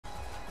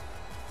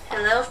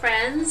Hello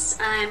friends,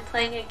 I'm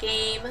playing a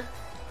game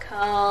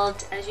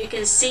called, as you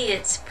can see,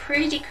 it's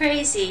pretty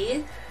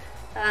crazy.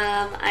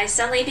 I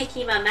suddenly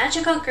became a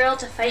magical girl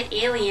to fight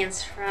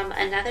aliens from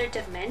another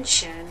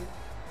dimension.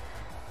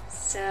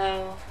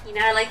 So, you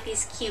know, I like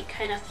these cute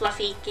kind of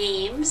fluffy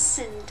games,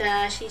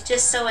 and she's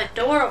just so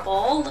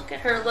adorable. Look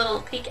at her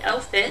little pink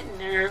outfit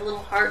and her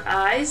little heart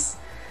eyes.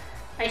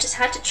 I just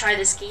had to try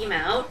this game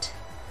out.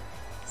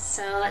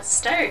 So let's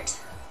start.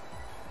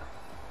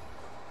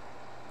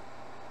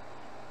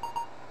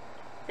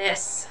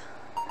 This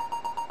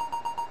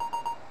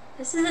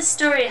is the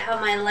story of how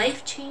my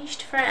life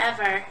changed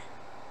forever.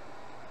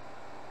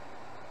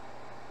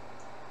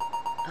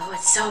 Oh,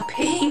 it's so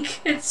pink.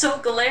 It's so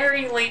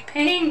glaringly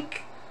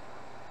pink.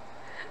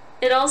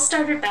 It all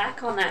started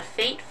back on that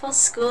fateful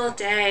school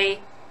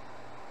day.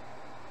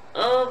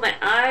 Oh, my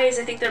eyes,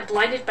 I think they're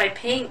blinded by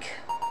pink.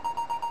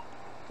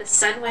 The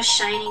sun was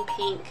shining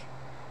pink.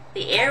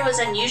 The air was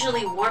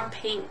unusually warm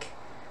pink.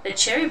 The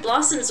cherry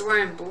blossoms were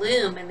in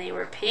bloom and they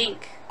were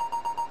pink.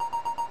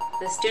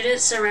 The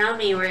students around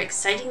me were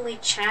excitingly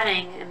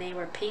chatting, and they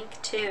were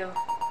pink too.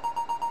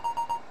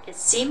 It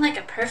seemed like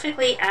a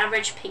perfectly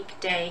average pink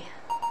day,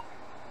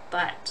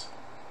 but,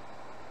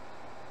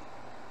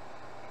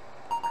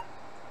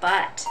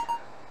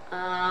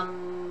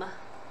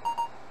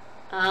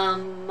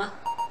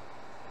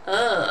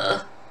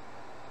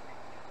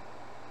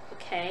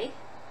 okay.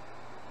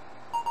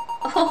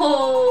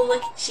 Oh,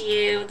 look at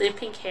you, the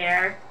pink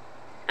hair.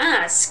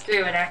 Ah,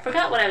 screw it, I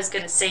forgot what I was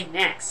gonna say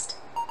next.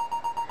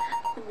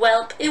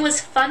 Welp, it was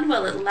fun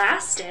while it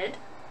lasted.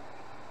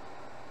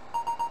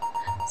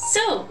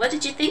 So, what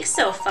did you think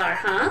so far,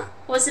 huh?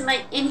 Wasn't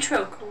my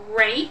intro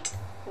great?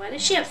 Why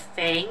does she have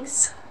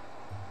fangs?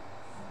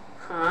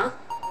 Huh?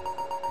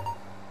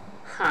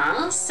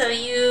 Huh? So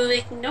you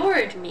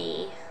ignored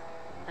me.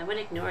 I would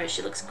ignore her,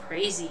 she looks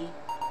crazy.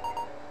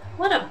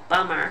 What a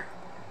bummer.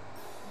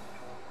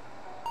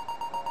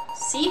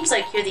 Seems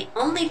like you're the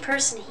only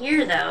person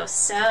here though,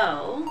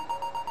 so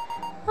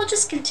I'll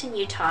just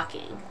continue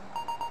talking.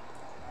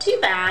 Too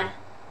bad.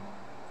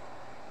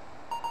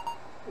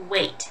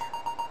 Wait,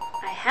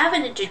 I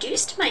haven't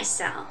introduced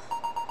myself.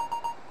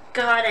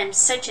 God, I'm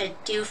such a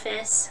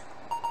doofus.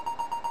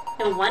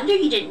 No wonder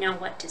you didn't know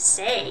what to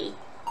say.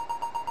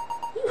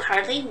 You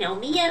hardly know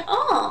me at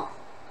all.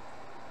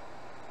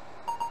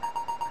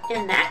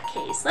 In that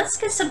case, let's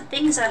get some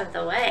things out of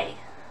the way.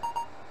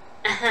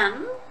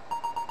 Ahem.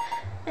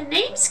 The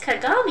name's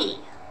Kagami.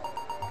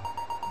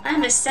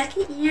 I'm a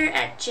second year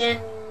at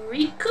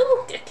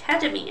Genriku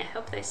Academy. I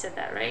hope I said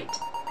that right.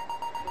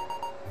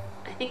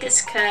 I think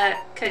it's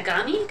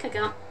Kagami?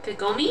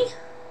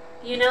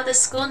 You know the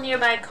school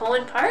nearby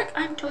Cohen Park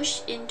in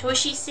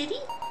Toshi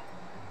City?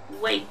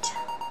 Wait,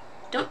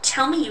 don't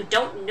tell me you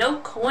don't know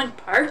Cohen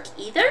Park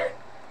either?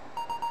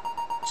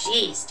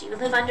 Jeez, do you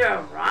live under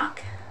a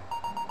rock?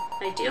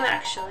 I do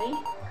actually.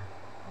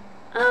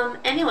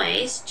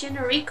 Anyways,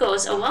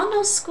 Genrico's a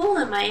well-known school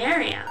in my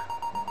area.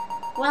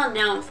 Well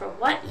known for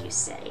what, you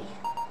say?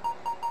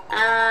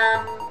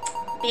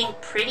 Being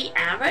pretty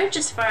average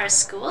as far as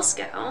schools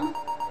go.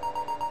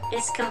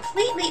 It's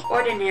completely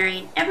ordinary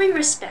in every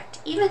respect,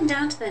 even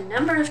down to the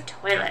number of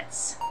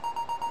toilets.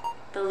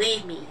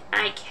 Believe me,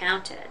 I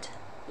counted.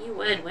 You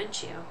would,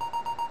 wouldn't you?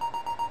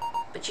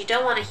 But you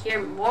don't want to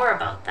hear more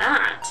about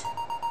that.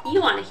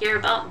 You want to hear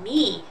about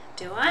me,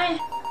 do I?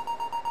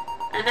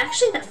 I'm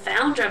actually the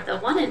founder of the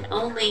one and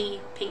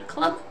only Pink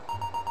Club.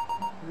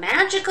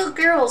 Magical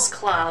Girls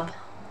Club.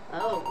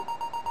 Oh.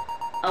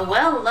 A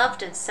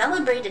well-loved and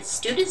celebrated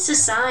student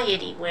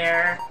society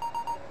where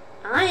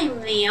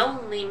I'm the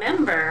only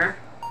member.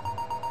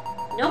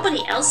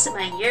 Nobody else in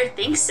my year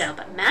thinks so,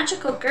 but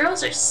magical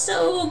girls are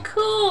so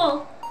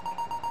cool.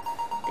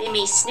 They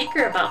may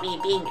snicker about me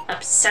being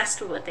obsessed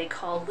with what they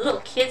call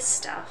little kids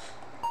stuff.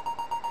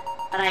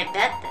 But I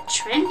bet the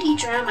trendy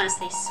dramas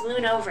they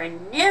swoon over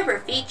never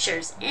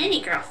features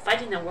any girl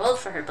fighting the world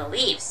for her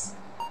beliefs.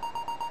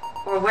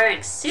 Or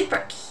wearing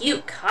super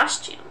cute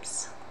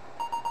costumes.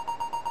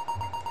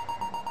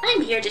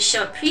 I'm here to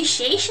show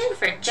appreciation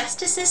for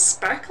Justice's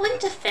sparkling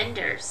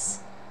defenders.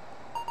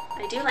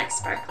 I do like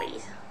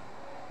sparkly.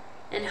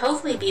 And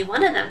hopefully be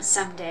one of them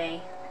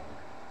someday.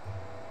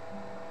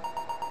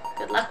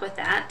 Good luck with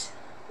that.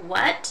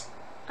 What?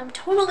 I'm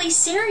totally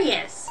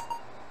serious.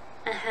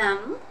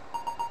 Ahem.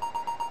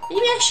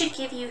 Maybe I should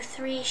give you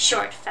 3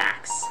 short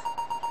facts.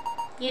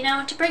 You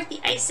know, to break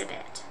the ice a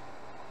bit.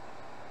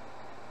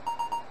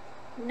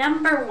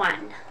 Number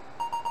 1.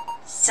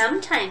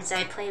 Sometimes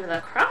I play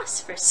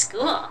lacrosse for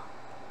school.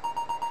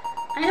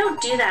 I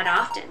don't do that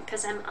often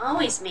because I'm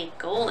always made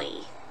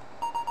goalie.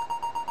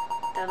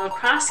 The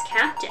lacrosse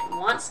captain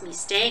wants me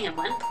staying in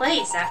one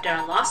place after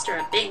I lost her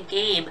a big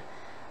game.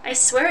 I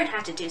swear I'd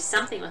have to do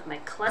something with my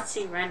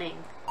klutzy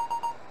running.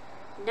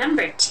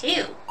 Number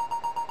 2.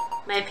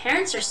 My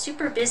parents are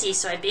super busy,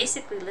 so I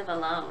basically live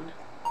alone.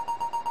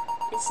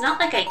 It's not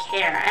like I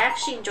care. I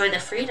actually enjoy the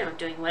freedom of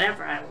doing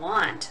whatever I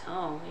want.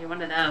 Oh, you're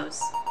one of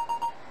those.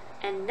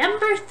 And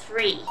number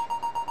 3.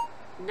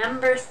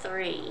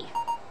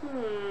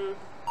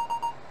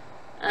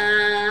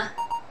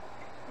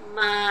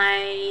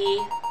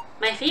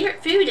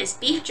 favorite food is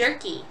beef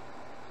jerky.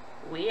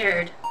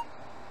 Weird.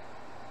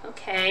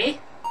 Okay.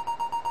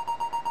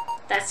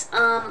 That's,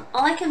 all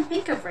I can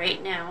think of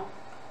right now.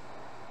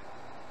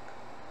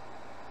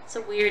 It's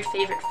a weird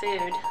favorite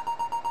food.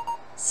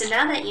 So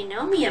now that you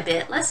know me a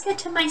bit, let's get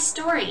to my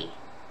story.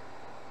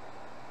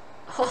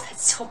 Oh,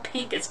 that's so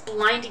pink, it's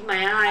blinding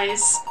my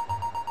eyes.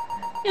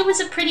 It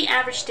was a pretty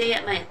average day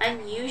at my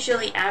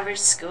unusually average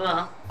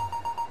school.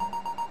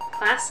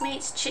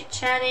 Classmates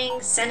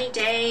chit-chatting, sunny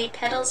day,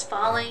 petals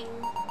falling.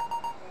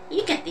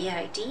 You get the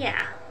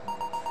idea.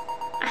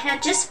 I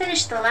had just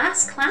finished the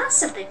last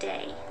class of the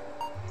day.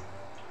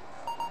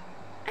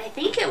 I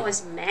think it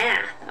was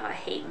math. Oh, I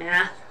hate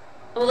math.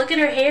 Oh, look at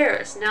her hair.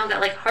 It's now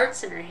got like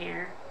hearts in her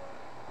hair.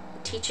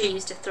 The teacher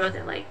used to throw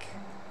the like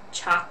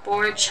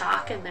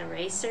chalk and the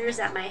erasers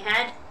at my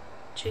head.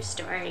 True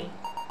story.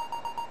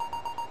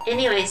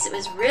 Anyways, it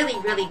was really,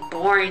 really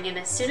boring, and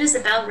as soon as the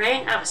bell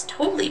rang, I was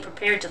totally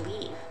prepared to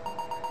leave.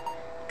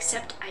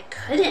 Except I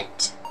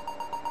couldn't.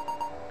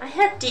 I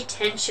had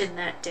detention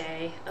that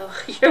day.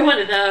 Oh, you're one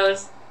of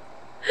those.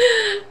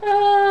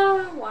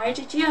 Why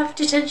did you have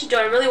detention? Do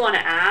I really want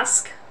to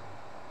ask?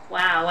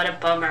 Wow, what a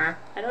bummer.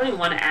 I don't even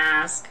want to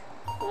ask.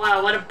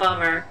 Wow, what a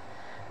bummer.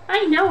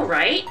 I know,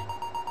 right?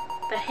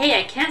 But hey,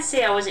 I can't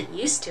say I wasn't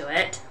used to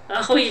it.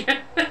 Oh,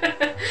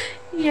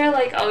 you're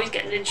like always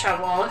getting in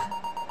trouble.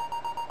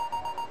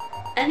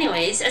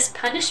 Anyways, as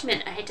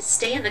punishment, I had to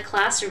stay in the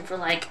classroom for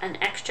like an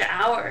extra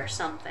hour or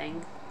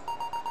something.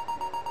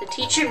 The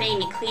teacher made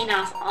me clean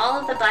off all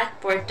of the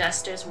blackboard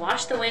dusters,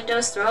 wash the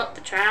windows, throw out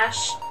the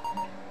trash.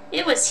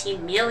 It was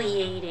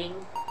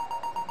humiliating.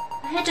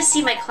 I had to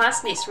see my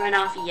classmates run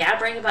off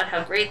yabbering about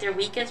how great their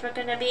weekends were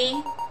going to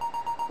be.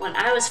 When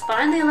I was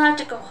finally allowed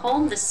to go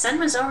home, the sun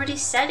was already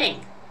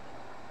setting.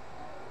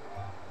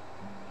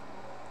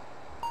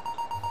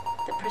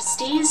 The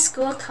pristine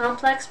school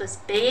complex was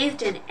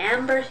bathed in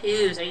amber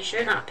hues. Are you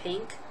sure not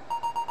pink?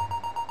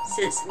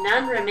 Since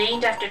none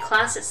remained after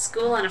class at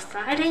school on a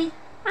Friday,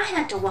 I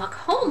had to walk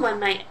home on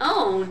my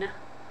own.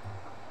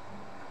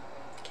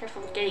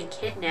 Careful of getting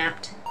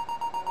kidnapped.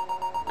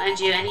 Mind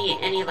you,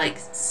 any like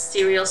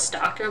serial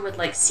stalker would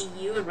like see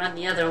you and run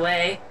the other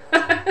way.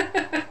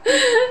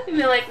 You'd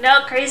be like,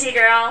 no, crazy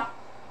girl.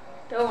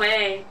 No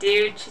way,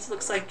 dude. She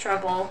looks like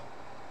trouble.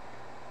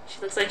 She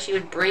looks like she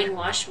would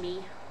brainwash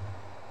me.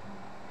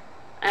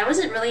 I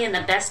wasn't really in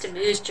the best of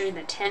moods during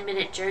the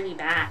 10-minute journey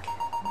back.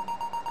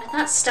 I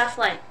thought stuff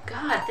like,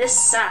 God, this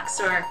sucks,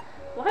 or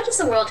why does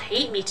the world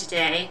hate me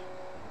today?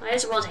 Why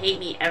does the world hate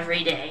me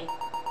every day?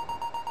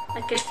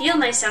 I could feel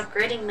myself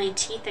gritting my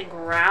teeth and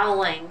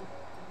growling.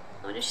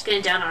 I wonder if she's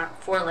getting down on her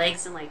 4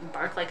 legs and like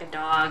bark like a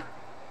dog.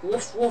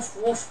 Woof, woof,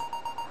 woof.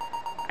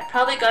 I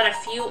probably got a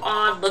few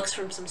odd looks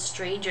from some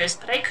strangers,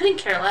 but I couldn't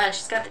care less.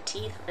 She's got the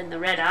teeth and the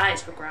red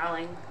eyes for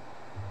growling.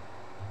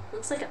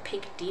 Looks like a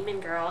pink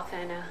demon girl,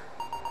 kinda.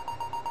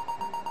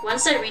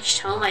 Once I reached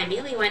home, I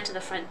immediately went to the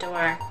front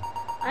door.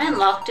 I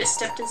unlocked it,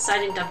 stepped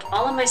inside, and dumped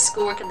all of my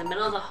schoolwork in the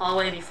middle of the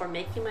hallway before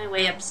making my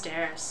way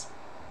upstairs.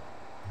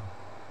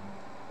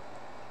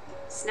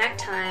 Snack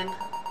time.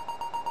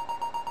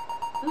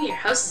 Ooh, your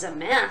house is a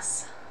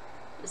mess.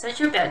 Is that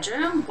your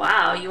bedroom?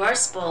 Wow, you are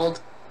spoiled.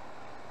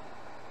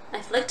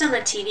 I flicked on the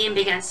TV and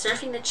began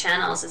surfing the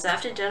channels as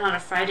often done on a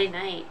Friday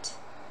night.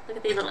 Look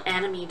at the little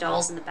anime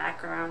dolls in the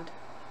background.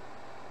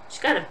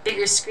 She's got a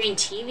bigger screen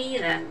TV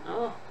than,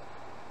 oh,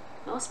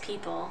 most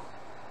people.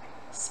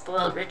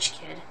 Spoiled rich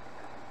kid.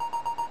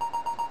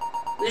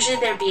 Usually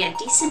there'd be a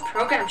decent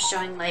program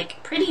showing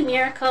like Pretty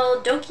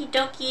Miracle, Doki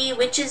Doki,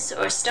 Witches,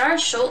 or Star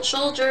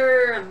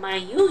Soldier, My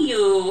Yu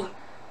Yu.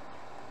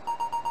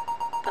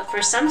 But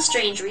for some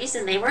strange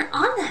reason, they weren't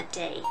on that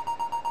day.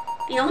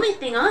 The only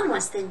thing on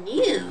was the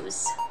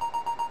news.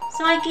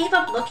 So I gave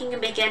up looking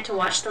and began to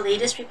watch the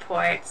latest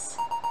reports.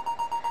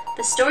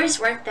 The stories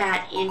weren't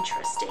that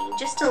interesting,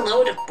 just a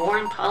load of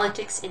boring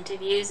politics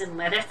interviews and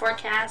weather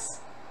forecasts.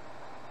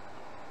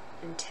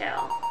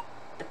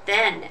 But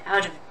then,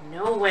 out of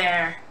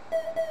nowhere,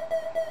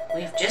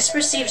 we've just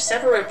received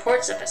several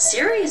reports of a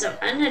series of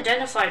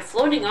unidentified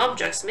floating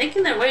objects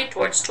making their way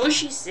towards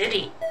Toshi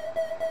City.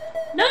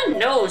 None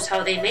knows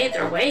how they made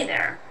their way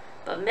there,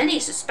 but many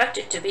suspect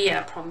it to be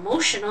a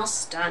promotional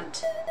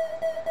stunt.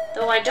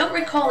 Though I don't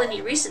recall any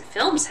recent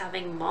films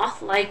having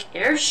moth-like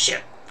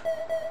airship.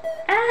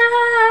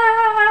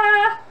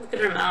 Ah! Look at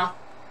her mouth.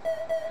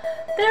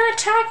 They're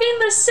attacking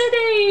the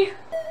city!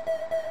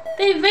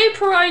 They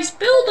vaporized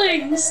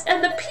buildings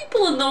and the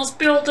people in those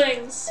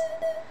buildings.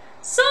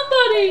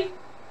 Somebody,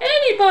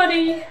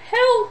 anybody,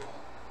 help!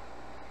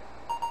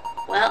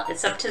 Well,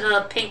 it's up to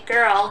the pink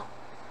girl.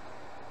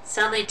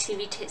 Suddenly,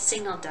 TV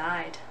signal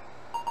died.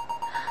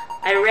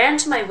 I ran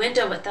to my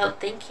window without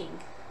thinking.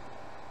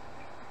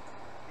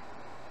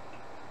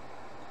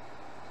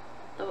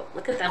 Oh,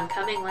 look at them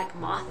coming like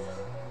moth.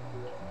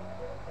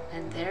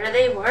 And there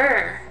they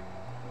were.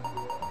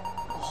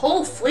 A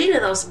whole fleet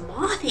of those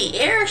mothy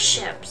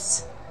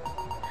airships.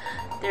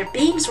 Their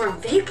beams were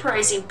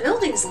vaporizing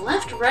buildings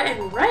left, right,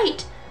 and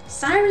right.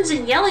 Sirens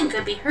and yelling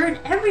could be heard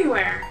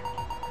everywhere.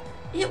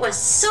 It was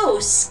so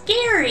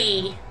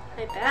scary.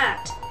 I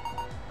bet.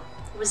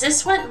 Was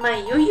this what my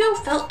Yu-Yu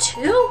felt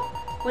too?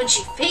 When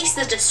she faced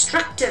the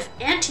destructive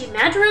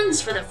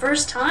anti-Mandarins for the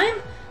first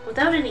time?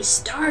 Without any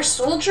star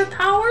soldier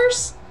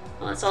powers?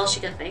 Well, that's all she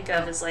can think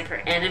of is like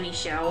her enemy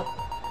show.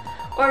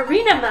 Or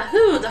Rina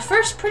Mahu, the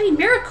first pretty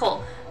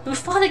miracle, who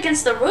fought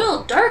against the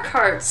Royal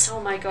Darkhearts.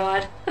 Oh my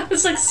god. That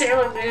was like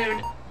Sailor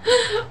Moon.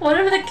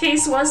 Whatever the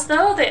case was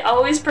though, they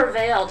always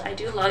prevailed. I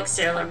do like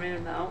Sailor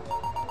Moon though.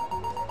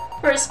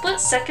 For a split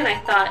second I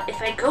thought,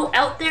 if I go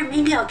out there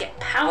maybe I'll get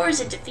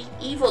powers and defeat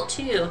evil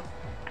too.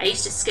 I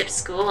used to skip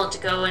school to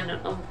go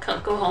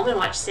home and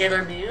watch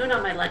Sailor Moon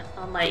on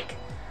like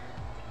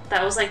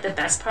that was like the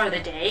best part of the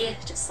day,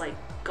 just like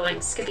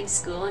skipping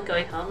school and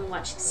going home and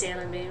watching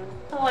Sailor Moon.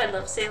 Oh, I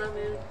love Sailor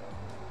Moon.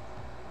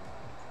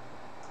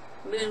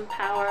 Moon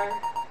power.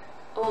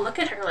 Oh, look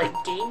at her like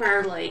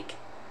gamer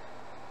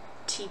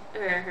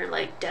her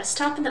like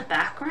desktop in the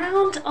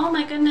background. Oh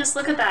my goodness,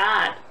 look at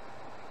that.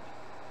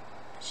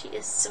 She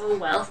is so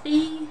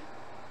wealthy.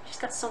 She's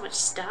got so much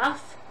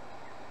stuff.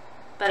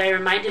 But I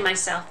reminded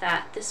myself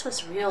that this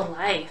was real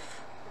life.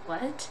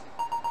 What?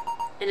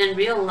 And in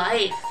real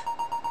life,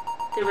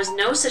 there was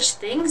no such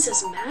things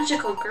as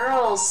magical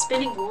girls.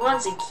 Spinning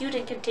wands and cute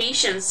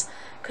incantations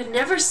could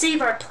never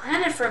save our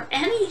planet from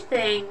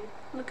anything.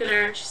 Look at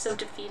her, she's so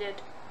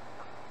defeated.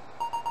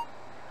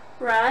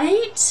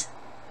 Right?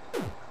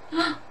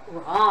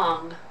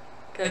 Wrong.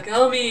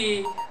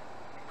 Kagami.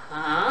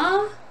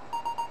 Huh?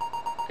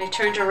 I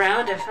turned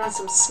around and found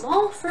some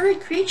small furry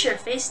creature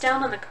face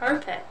down on the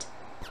carpet.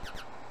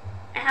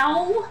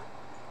 Ow!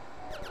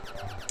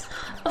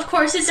 Of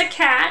course it's a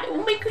cat.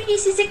 Oh my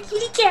goodness, it's a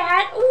kitty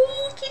cat.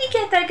 Oh, kitty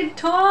cat that can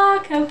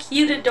talk. How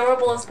cute and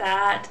adorable is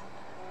that?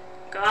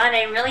 God,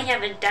 I really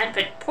haven't done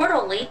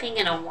portal leaping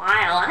in a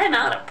while. I'm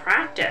out of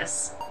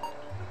practice.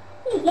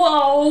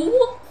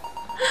 Whoa!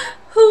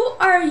 Who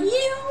are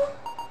you?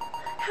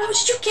 How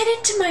did you get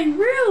into my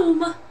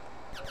room?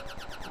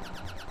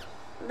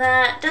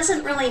 That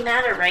doesn't really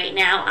matter right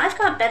now. I've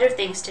got better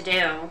things to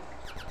do.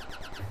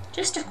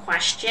 Just a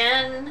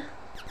question.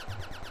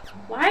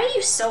 Why are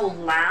you so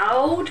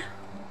loud?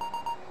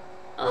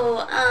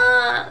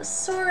 Oh,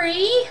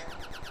 sorry.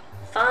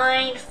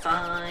 Fine,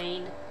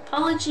 fine.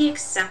 Apology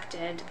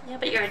accepted. Yeah,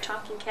 but you're a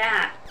talking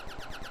cat.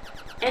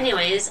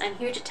 Anyways, I'm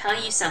here to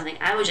tell you something.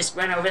 I would just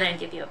run over there and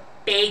give you a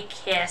big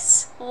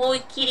kiss. Oh,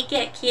 kitty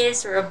cat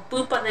kiss or a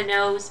boop on the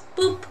nose.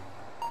 Boop.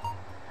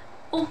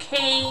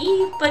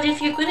 Okay, but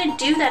if you're gonna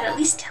do that, at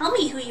least tell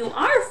me who you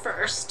are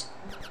first.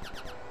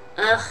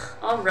 Ugh,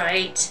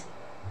 alright.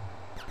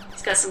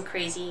 He's got some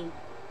crazy...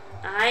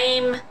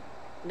 I'm...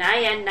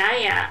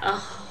 Naya.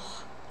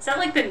 Oh, is that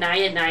like the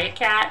Naya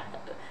cat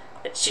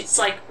that shoots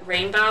like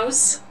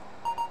rainbows?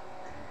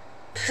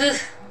 Pugh.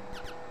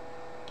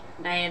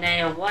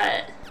 Naya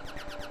what?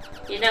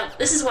 You know,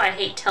 this is why I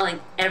hate telling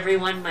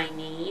everyone my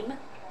name.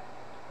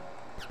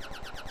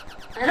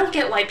 I don't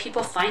get why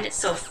people find it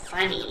so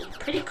funny.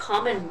 Pretty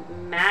common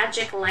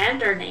magic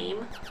lander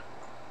name.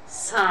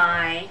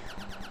 Sigh.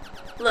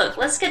 Look,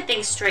 let's get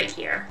things straight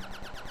here.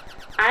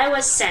 I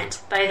was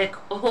sent by the...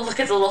 Oh, look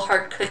at the little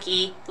heart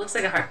cookie. Looks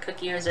like a heart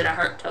cookie, or is it a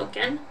heart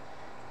token?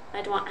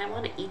 I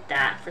want to eat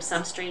that for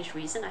some strange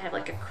reason. I have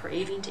like a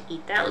craving to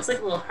eat that. It looks like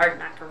a little heart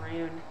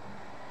macaroon.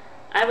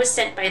 I was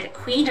sent by the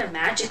Queen of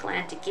Magic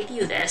Land to give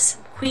you this.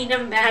 Queen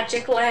of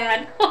Magic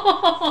Land.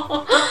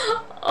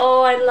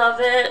 Oh, I love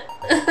it.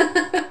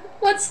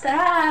 What's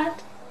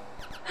that?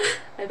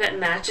 I bet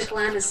Magic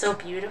Land is so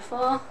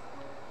beautiful.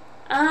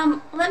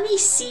 Let me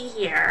see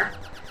here.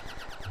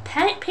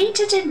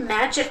 Patented in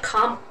Magic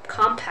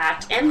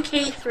Compact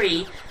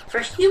MK3 for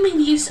human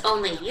use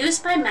only.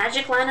 Used by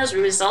Magic Landos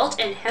result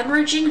in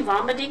hemorrhaging,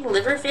 vomiting,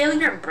 liver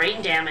failure, and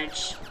brain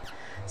damage.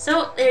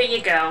 So, there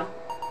you go.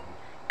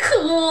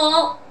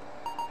 Cool!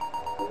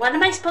 What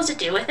am I supposed to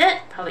do with it?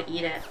 Probably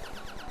eat it.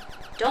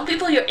 Don't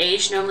people your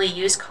age normally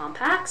use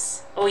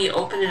compacts? Oh, you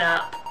open it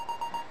up.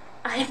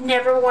 I've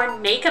never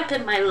worn makeup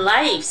in my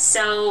life,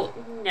 so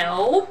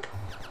nope.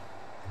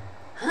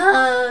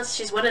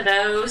 She's one of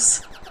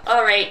those.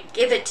 Alright,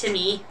 give it to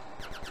me.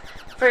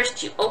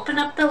 First, you open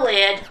up the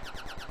lid,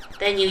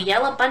 then you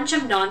yell a bunch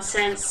of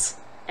nonsense,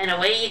 and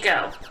away you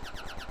go.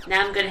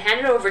 Now I'm gonna hand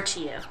it over to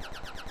you.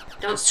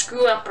 Don't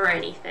screw up or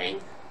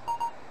anything.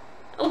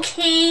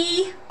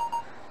 Okay.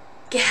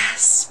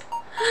 Gasp.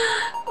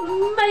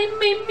 My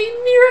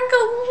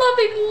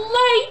miracle-loving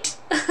light.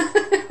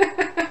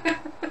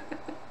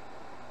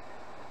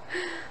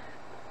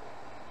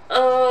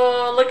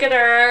 Oh, look at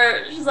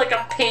her. She's like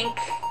a pink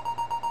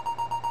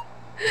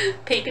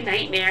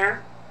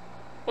nightmare.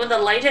 When the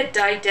light had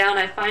died down,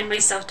 I find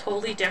myself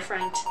totally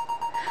different.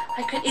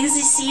 I could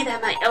easily see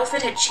that my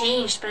outfit had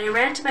changed, but I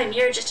ran to my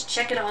mirror just to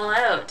check it all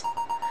out.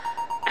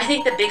 I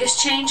think the biggest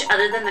change,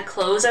 other than the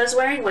clothes I was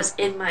wearing, was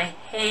in my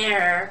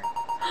hair.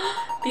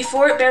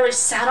 Before it barely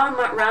sat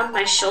around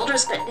my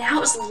shoulders, but now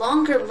it was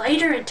longer,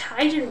 lighter, and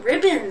tied in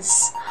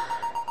ribbons.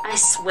 I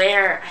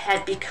swear I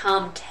had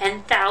become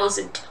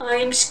 10,000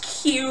 times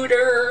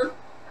cuter.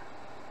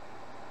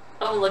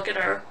 Oh, look at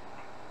her.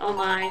 Oh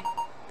my.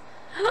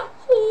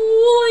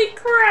 Holy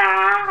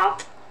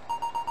crap!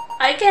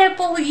 I can't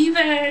believe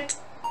it!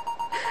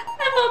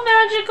 I'm a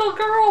magical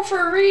girl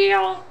for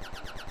real!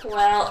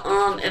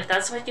 Well, if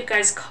that's what you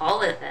guys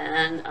call it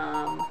then,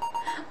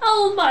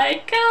 oh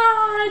my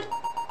god!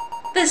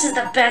 This is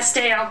the best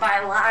day of my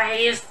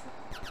life!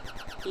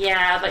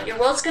 Yeah, but your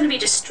world's gonna be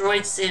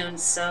destroyed soon,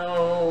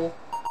 so...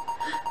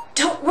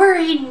 Don't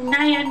worry,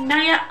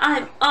 Naya,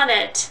 I'm on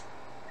it!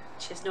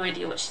 She has no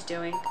idea what she's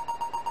doing.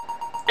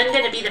 I'm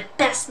gonna be the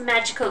best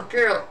magical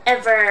girl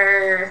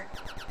ever!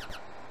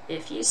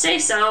 If you say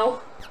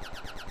so.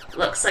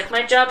 Looks like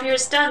my job here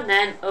is done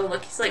then. Oh,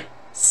 look, he's like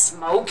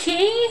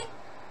smoking?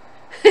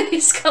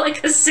 He's got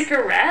like a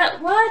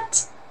cigarette?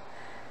 What?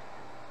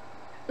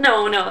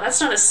 No,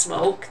 that's not a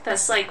smoke.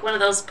 That's like one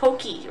of those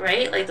pokey,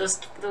 right? Like those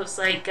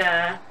like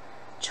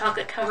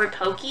chocolate covered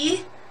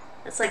pokey.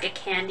 That's like a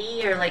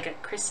candy or like a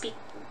crispy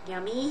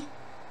yummy.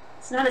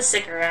 It's not a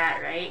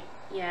cigarette, right?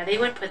 Yeah, they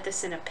wouldn't put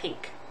this in a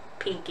pink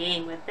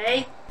game, would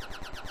they?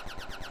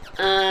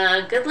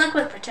 Good luck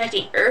with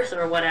protecting Earth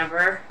or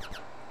whatever.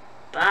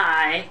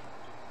 Bye.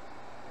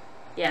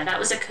 Yeah, that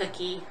was a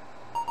cookie.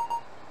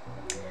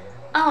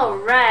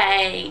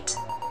 Alright.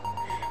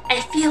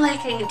 I feel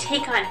like I can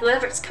take on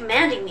whoever's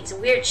commanding these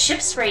weird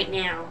ships right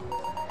now.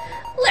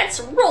 Let's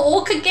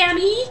roll,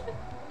 Kagami!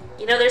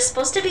 You know, there's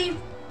supposed to be...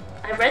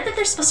 I read that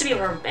there's supposed to be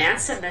a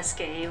romance in this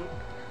game.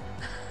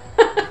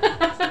 Can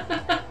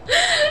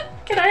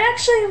I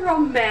actually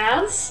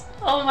romance?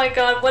 Oh my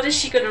god, what is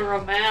she gonna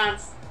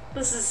romance?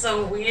 This is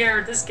so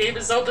weird. This game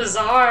is so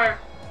bizarre.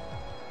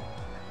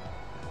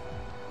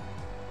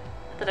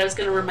 I thought I was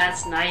gonna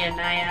romance Naya.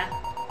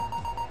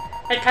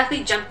 I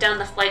practically jumped down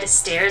the flight of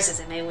stairs as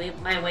I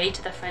made my way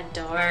to the front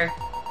door.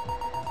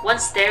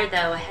 Once there,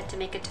 though, I had to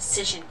make a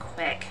decision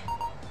quick.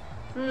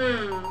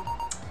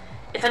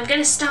 If I'm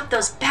gonna stop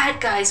those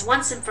bad guys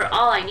once and for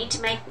all, I need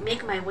to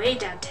make my way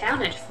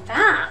downtown and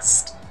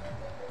fast.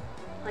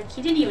 Like,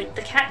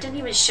 the cat didn't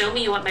even show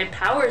me what my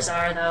powers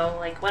are, though.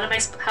 Like,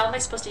 how am I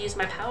supposed to use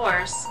my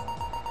powers?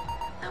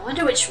 I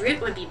wonder which route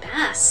would be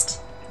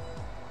best.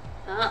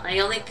 Well, I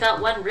only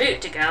got one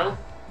route to go.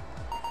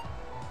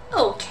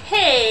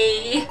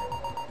 Okay,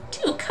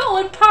 to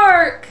Cohen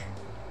Park.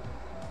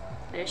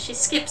 There she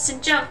skips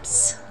and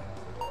jumps.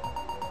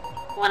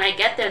 When I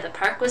get there, the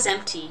park was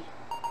empty.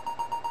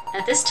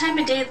 At this time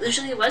of day, it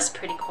usually was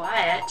pretty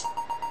quiet,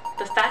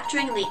 but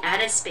factoring the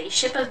added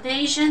spaceship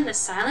invasion, the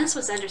silence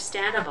was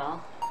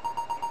understandable.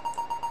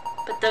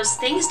 But those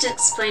things didn't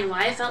explain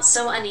why I felt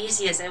so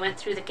uneasy as I went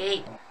through the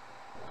gate.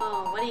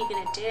 Oh, what are you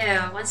gonna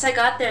do? Once I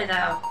got there,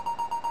 though,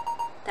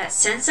 that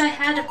sense I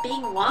had of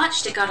being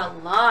watched, it got a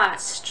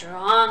lot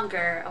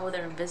stronger. Oh,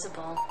 they're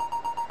invisible.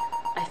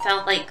 I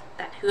felt like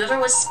that whoever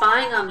was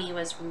spying on me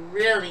was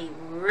really,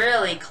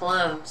 really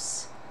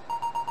close.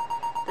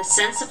 The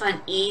sense of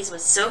unease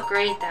was so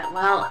great that,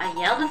 well, I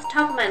yelled at the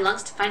top of my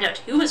lungs to find out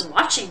who was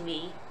watching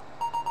me.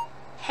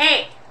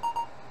 Hey!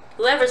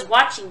 Whoever's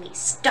watching me,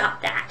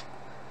 stop that!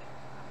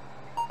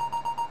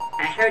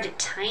 I heard a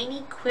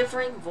tiny,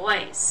 quivering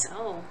voice.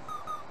 Oh.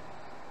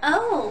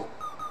 Oh!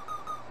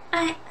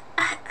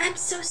 I'm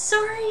so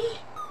sorry.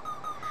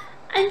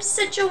 I'm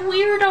such a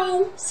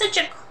weirdo, such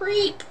a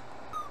creep.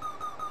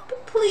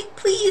 But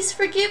please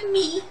forgive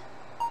me.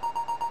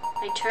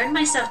 I turned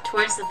myself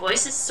towards the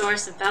voice's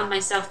source and found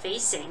myself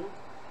facing.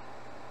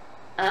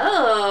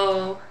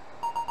 Oh.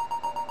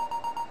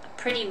 A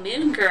pretty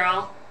moon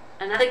girl.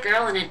 Another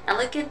girl in an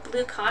elegant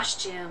blue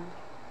costume.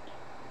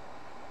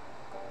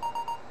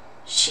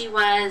 She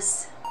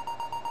was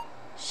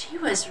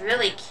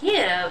really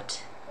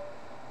cute.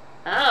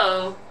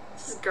 Oh.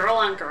 This is girl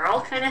on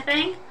girl kind of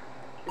thing?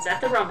 Is that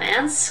the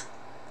romance?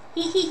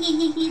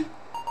 Hee.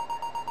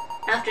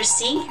 After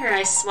seeing her,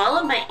 I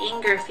swallowed my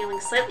anger, feeling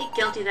slightly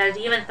guilty that I'd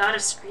even thought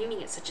of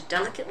screaming at such a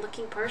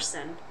delicate-looking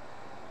person.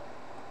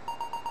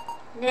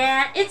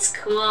 Nah, it's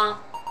cool.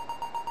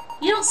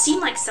 You don't seem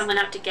like someone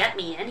out to get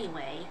me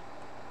anyway.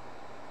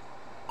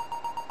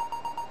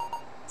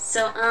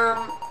 So,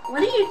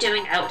 what are you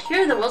doing out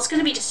here? The world's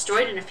gonna be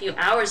destroyed in a few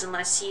hours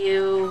unless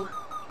you...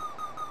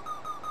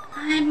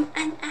 I'm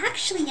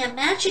actually a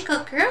magical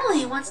girl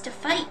who wants to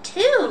fight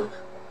too.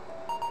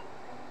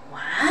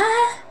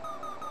 What?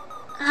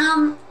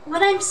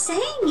 What I'm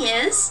saying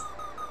is,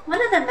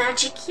 one of the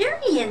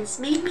Magicurians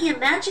made me a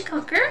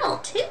magical girl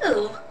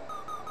too.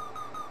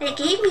 They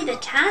gave me the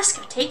task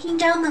of taking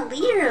down the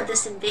leader of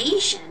this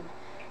invasion,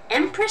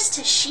 Empress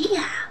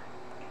Tashia.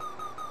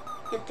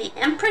 If the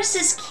Empress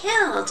is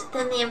killed,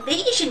 then the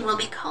invasion will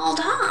be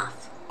called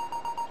off.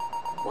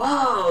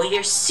 Whoa,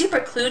 you're super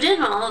clued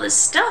in on all this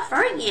stuff,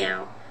 aren't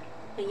you?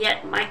 And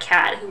yet my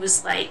cat, who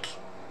was like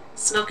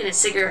smoking a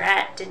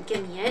cigarette, didn't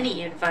give me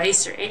any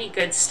advice or any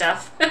good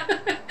stuff.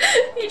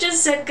 He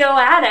just said go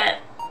at it.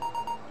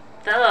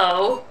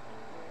 Though,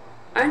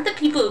 aren't the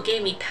people who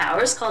gave me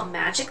powers called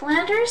Magic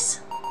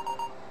Landers?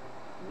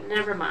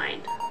 Never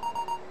mind.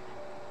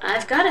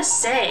 I've gotta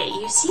say,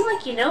 you seem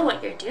like you know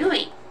what you're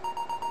doing.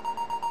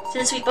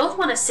 Since we both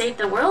want to save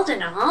the world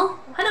and all,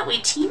 why don't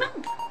we team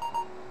up?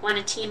 Want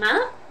to team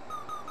up?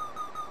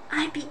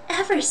 I'd be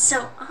ever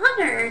so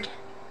honored.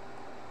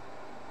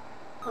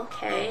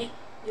 Okay,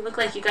 you look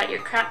like you got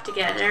your crap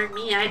together.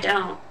 Me, I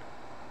don't.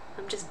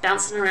 I'm just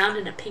bouncing around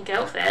in a pink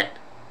outfit.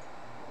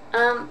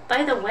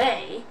 By the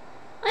way,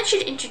 I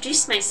should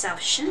introduce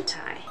myself, shouldn't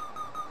I?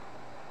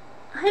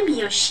 I'm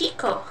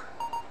Yoshiko.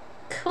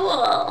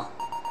 Cool.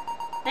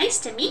 Nice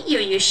to meet you,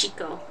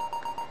 Yoshiko.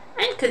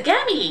 I'm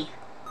Kagami.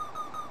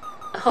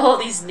 Oh,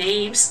 these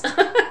names.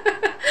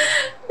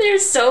 They're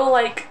so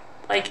like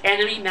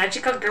anime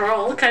magical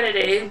girl kind of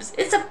names.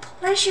 It's a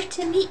pleasure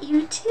to meet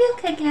you too,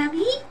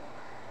 Kagami.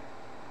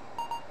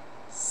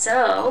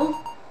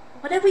 So,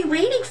 what are we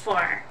waiting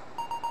for?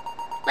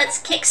 Let's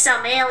kick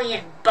some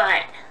alien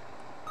butt.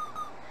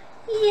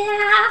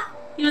 Yeah.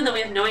 Even though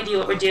we have no idea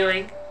what we're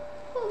doing.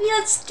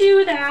 Let's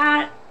do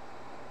that.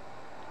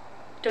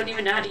 Don't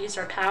even know how to use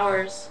our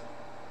powers.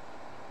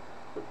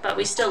 But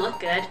we still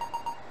look good.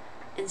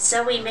 And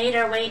so we made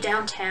our way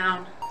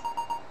downtown.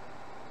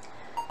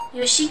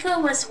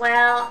 Yoshiko was,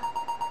 well,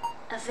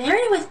 a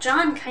very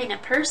withdrawn kind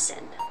of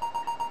person.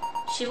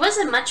 She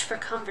wasn't much for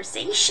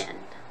conversation.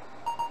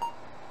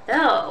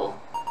 Though,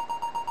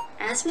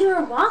 as we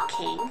were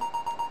walking,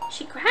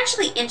 she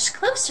gradually inched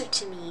closer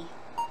to me.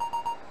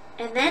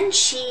 And then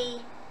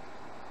she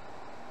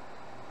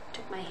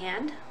took my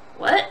hand.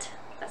 What?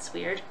 That's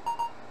weird.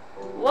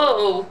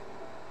 Whoa!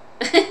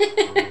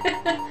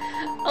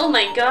 Oh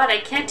my god, I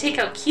can't take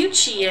how cute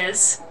she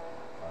is.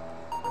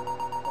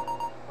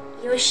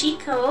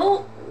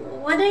 Yoshiko,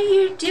 what are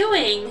you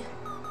doing?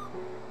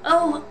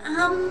 Oh,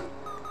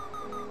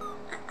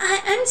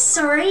 I'm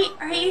sorry.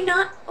 Are you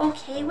not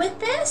okay with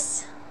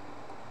this?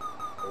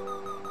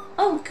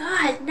 Oh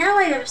god, now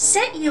I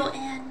upset you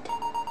and...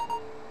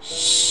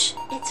 Shh,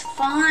 it's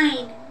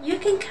fine. You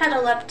can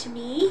cuddle up to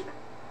me.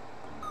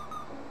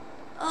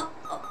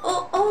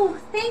 Oh,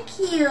 thank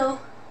you.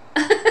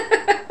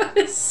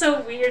 It's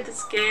so weird,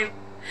 this game.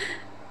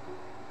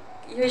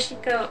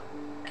 Yoshiko,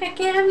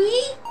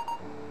 Kagami?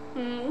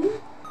 Hmm?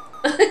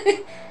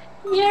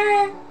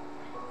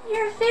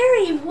 You're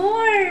very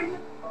warm.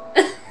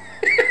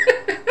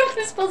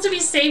 They're supposed to be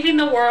saving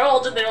the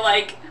world and they're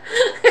like...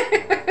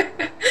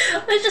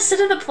 they just sit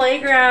in the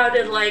playground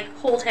and like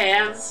hold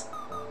hands.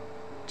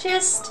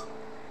 Just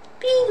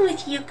being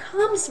with you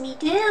calms me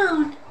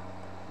down.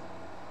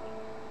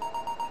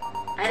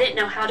 I didn't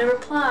know how to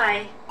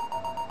reply,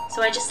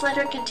 so I just let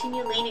her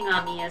continue leaning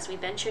on me as we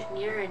ventured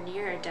nearer and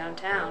nearer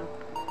downtown.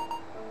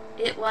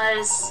 It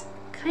was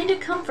kind of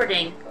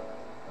comforting.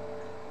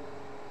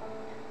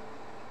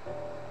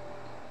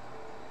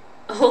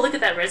 Oh, look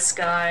at that red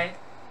sky.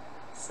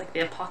 It's like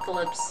the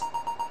apocalypse.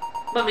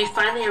 When we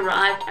finally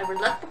arrived, I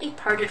reluctantly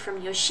parted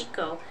from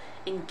Yoshiko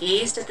and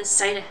gazed at the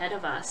sight ahead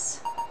of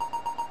us.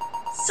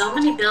 So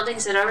many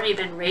buildings had already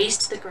been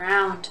razed to the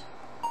ground.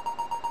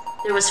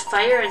 There was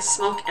fire and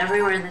smoke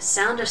everywhere, and the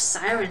sound of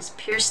sirens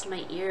pierced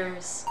my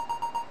ears.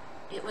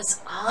 It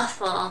was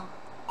awful.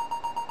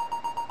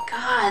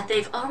 God,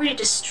 they've already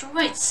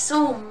destroyed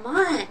so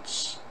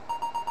much.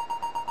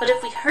 But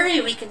if we hurry,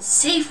 we can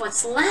save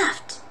what's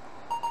left.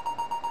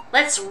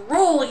 Let's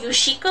roll,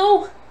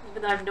 Yoshiko!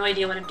 Even though I have no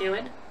idea what I'm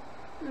doing.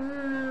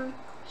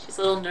 She's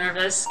a little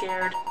nervous,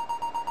 scared.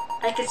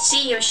 I could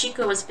see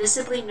Yoshiko was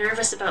visibly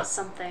nervous about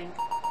something.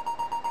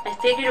 I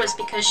figured it was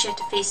because she had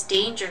to face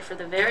danger for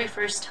the very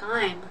first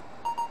time.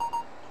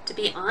 To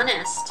be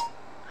honest,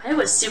 I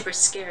was super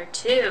scared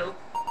too.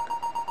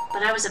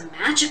 But I was a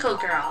magical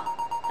girl.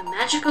 And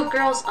magical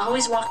girls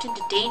always walked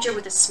into danger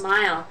with a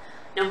smile,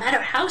 no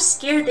matter how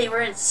scared they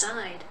were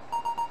inside.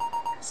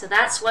 So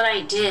that's what I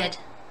did.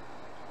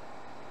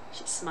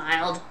 She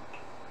smiled.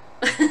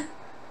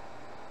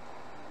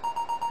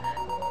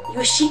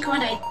 Yoshiko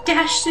and I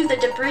dashed through the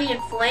debris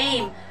and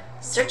flame,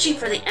 searching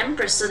for the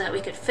Empress so that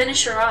we could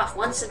finish her off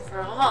once and for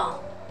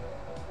all.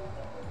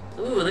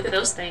 Ooh, look at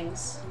those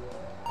things.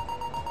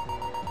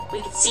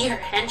 We could see her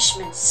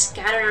henchmen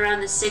scattered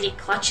around the city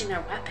clutching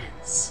their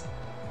weapons.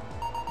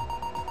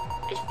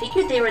 I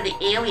figured they were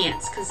the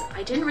aliens because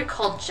I didn't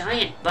recall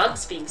giant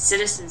bugs being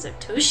citizens of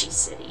Toshi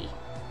City.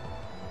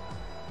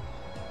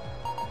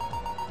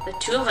 The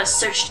two of us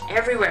searched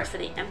everywhere for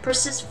the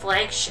Empress's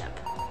flagship.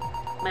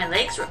 My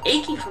legs were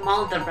aching from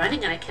all of the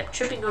running and I kept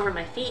tripping over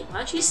my feet. Why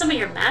don't you use some of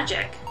your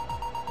magic?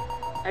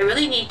 I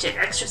really need to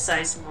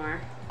exercise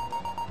more.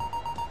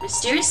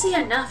 Mysteriously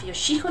enough,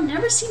 Yoshiko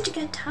never seemed to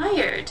get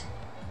tired.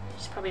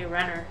 She's probably a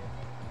runner.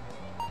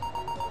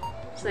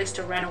 She likes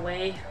to run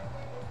away.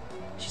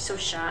 She's so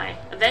shy.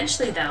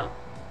 Eventually, though.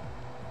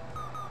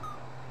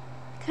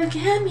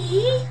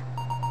 Kagami?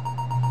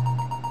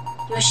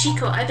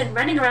 Yoshiko, I've been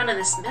running around in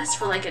this mess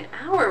for like an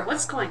hour.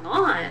 What's going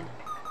on?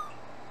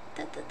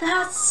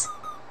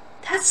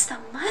 That's the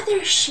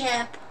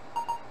mothership.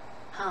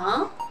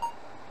 Huh?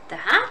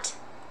 That?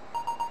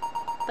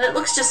 But it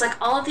looks just like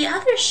all of the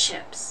other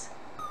ships.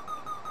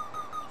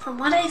 From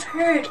what I've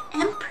heard,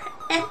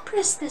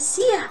 Empress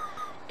Nasia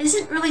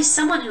isn't really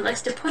someone who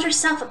likes to put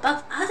herself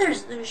above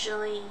others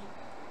usually.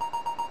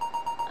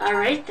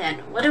 Alright then,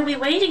 what are we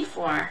waiting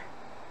for?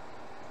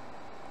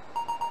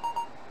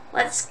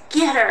 Let's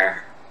get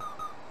her!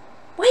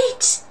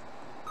 Wait!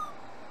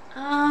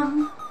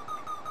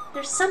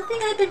 There's something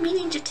I've been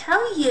meaning to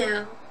tell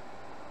you.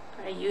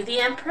 Are you the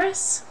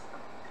Empress?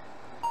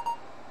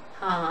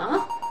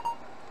 Huh?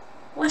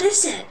 What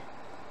is it?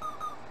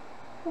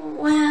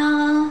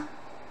 Well,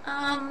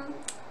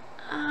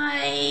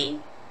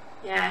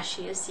 yeah,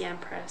 she is the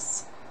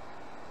Empress.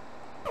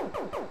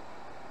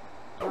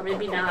 Or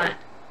maybe not.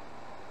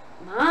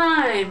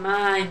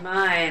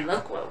 My,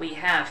 look what we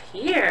have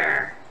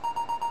here.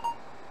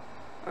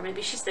 Or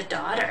maybe she's the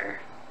daughter.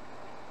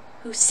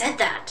 Who said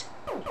that?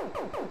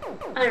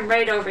 I'm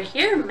right over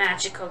here,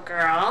 magical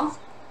girl.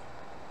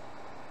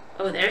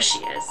 Oh, there she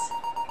is.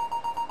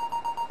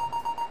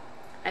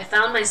 I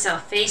found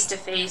myself face to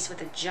face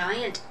with a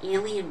giant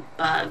alien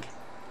bug,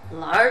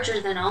 larger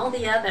than all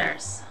the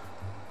others.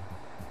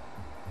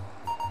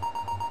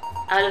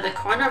 Out of the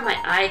corner of my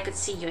eye, I could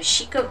see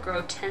Yoshiko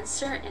grow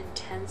tenser and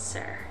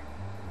tenser.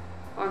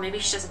 Or maybe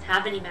she doesn't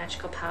have any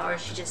magical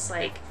powers, she just,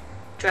 like,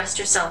 dressed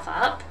herself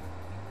up.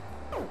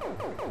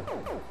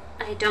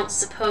 I don't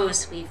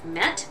suppose we've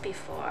met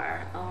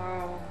before.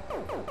 Oh.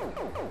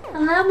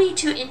 Allow me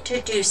to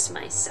introduce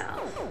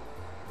myself.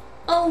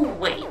 Oh,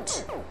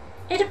 wait.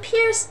 It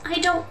appears I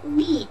don't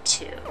need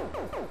to.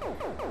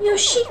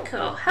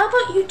 Yoshiko, how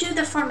about you do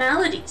the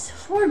formalities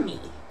for me?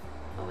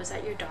 Oh, was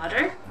that your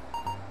daughter?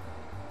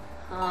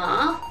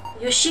 Huh?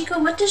 Yoshiko,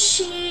 what does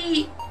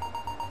she...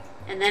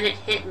 And then it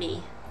hit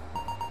me.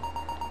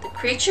 The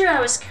creature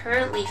I was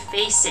currently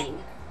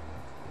facing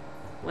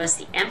was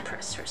the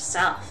Empress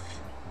herself.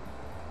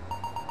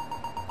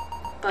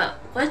 But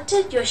what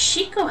did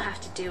Yoshiko have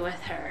to do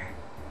with her?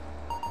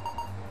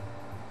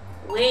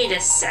 Wait a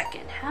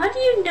second, how do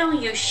you know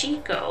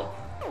Yoshiko?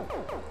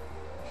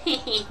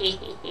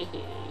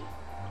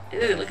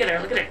 Ooh, look at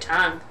her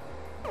tongue.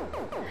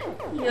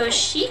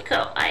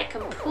 Yoshiko, I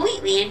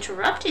completely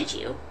interrupted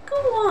you. Go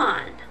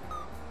on.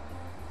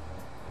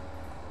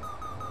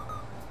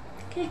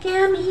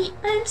 Kagami,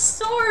 I'm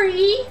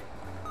sorry.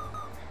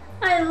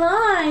 I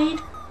lied.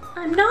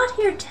 I'm not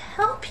here to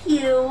help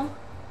you.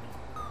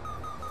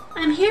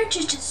 I'm here to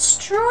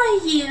destroy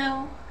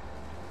you.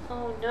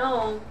 Oh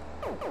no.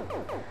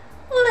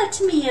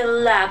 Let me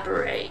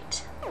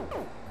elaborate.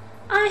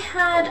 I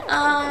had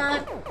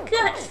a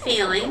gut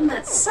feeling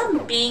that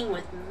some being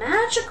with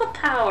magical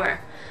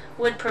power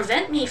would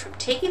prevent me from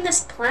taking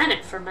this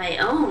planet for my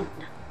own.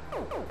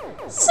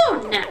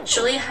 So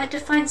naturally I had to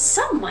find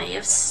some way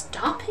of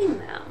stopping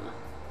them.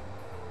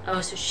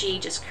 Oh, so she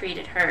just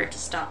created her to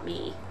stop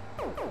me.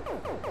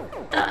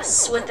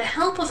 Thus, with the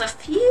help of a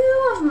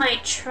few of my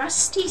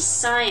trusty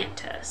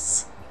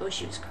scientists, oh,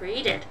 she was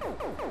created,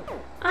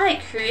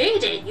 I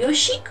created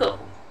Yoshiko.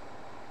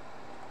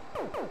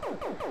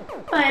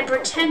 By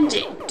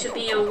pretending to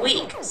be a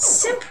weak,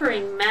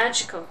 simpering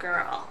magical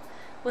girl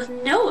with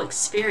no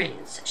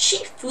experience,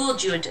 she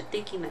fooled you into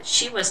thinking that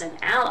she was an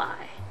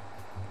ally.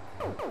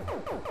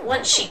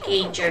 Once she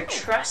gained your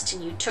trust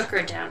and you took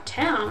her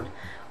downtown,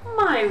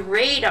 my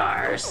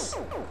radars...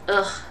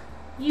 Ugh,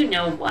 you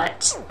know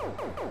what.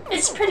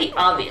 It's pretty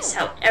obvious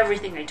how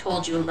everything I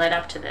told you led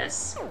up to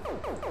this.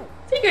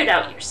 Figure it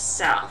out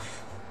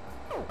yourself.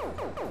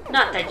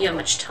 Not that you have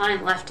much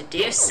time left to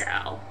do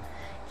so.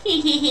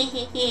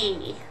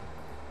 Hee.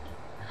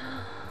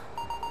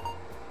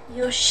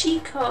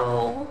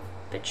 Yoshiko,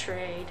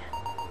 betrayed.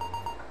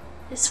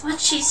 Is what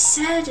she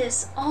said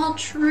is all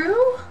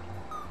true?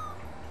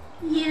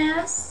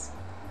 Yes.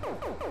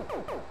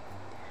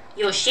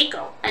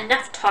 Yoshiko,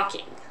 enough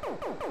talking.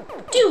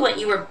 Do what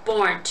you were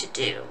born to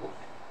do.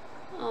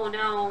 Oh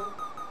no.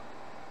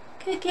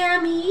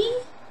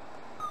 Kagami?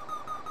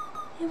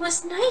 It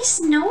was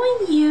nice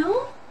knowing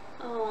you.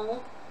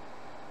 Oh.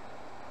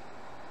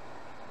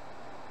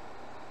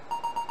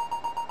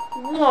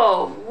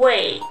 Whoa,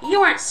 wait.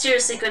 You aren't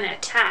seriously going to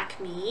attack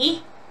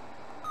me.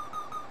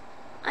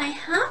 I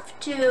have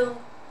to.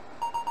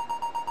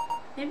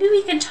 Maybe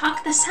we can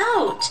talk this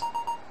out.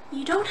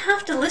 You don't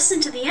have to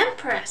listen to the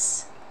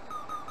Empress.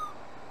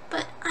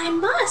 But I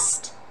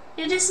must.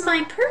 It is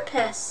my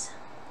purpose.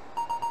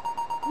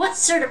 What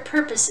sort of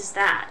purpose is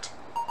that?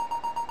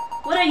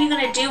 What are you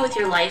going to do with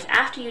your life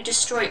after you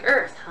destroy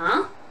Earth,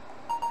 huh?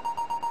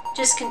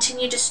 Just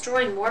continue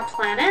destroying more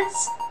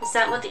planets? Is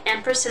that what the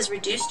Empress has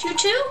reduced you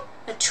to?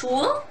 A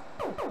tool?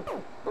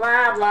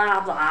 Blah,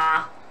 blah,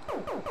 blah.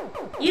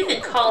 You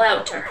can call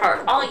out to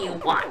her all you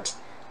want,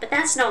 but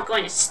that's not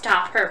going to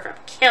stop her from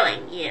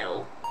killing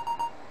you.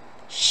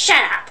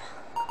 Shut up!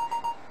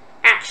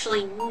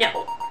 Actually,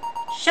 no.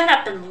 Shut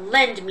up and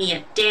lend me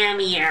a damn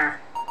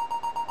ear.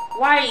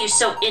 Why are you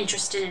so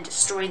interested in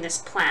destroying this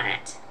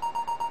planet?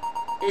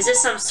 Is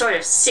this some sort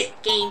of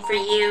sick game for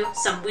you?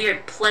 Some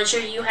weird pleasure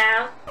you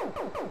have?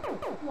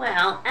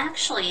 Well,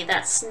 actually,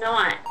 that's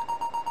not.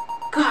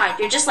 God,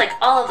 you're just like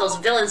all of those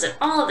villains in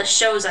all of the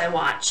shows I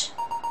watch.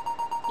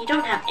 You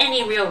don't have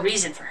any real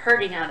reason for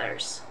hurting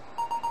others.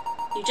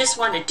 You just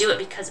want to do it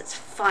because it's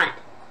fun.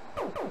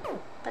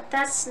 But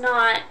that's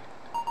not...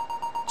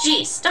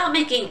 Geez, stop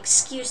making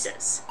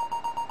excuses.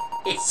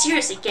 It's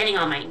seriously getting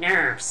on my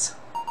nerves.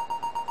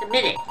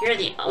 Admit it, you're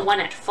the one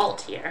at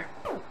fault here.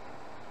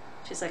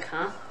 She's like,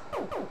 huh?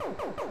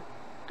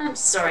 I'm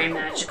sorry,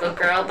 magical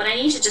girl, but I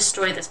need to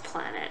destroy this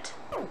planet.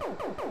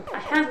 I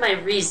have my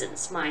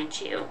reasons,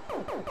 mind you.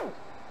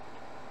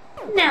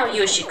 Now,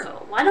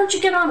 Yoshiko, why don't you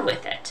get on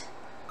with it?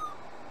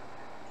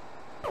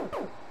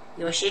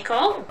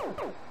 Yoshiko,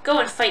 go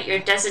and fight your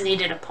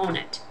designated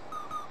opponent.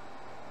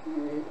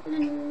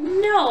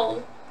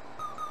 No.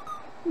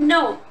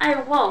 No, I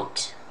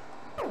won't.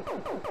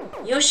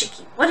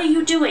 Yoshiki, what are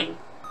you doing?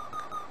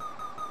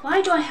 Why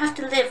do I have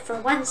to live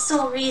for one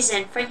sole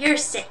reason, for your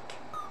sake?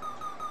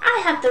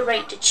 I have the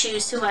right to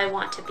choose who I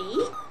want to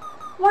be.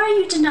 Why are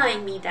you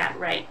denying me that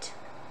right?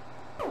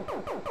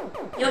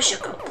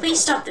 Yoshiko, please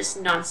stop this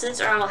nonsense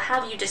or I will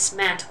have you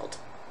dismantled.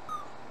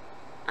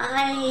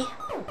 I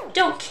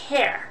don't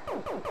care.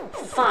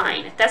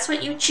 Fine, if that's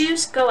what you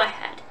choose, go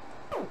ahead.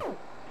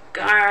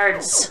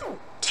 Guards,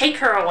 take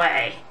her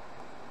away.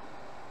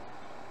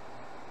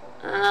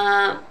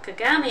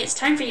 Kagami, it's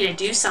time for you to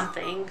do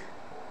something.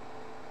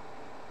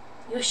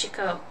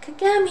 Yoshiko,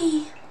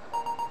 Kagami.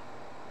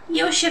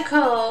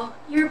 Yoshiko,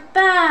 you're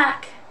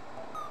back.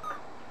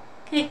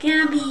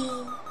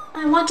 Kagami,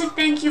 I want to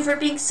thank you for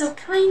being so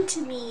kind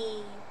to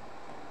me.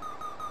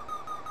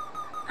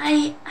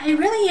 I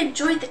really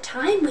enjoyed the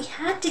time we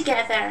had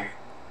together.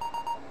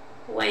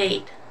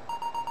 Wait.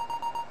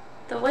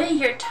 The way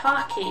you're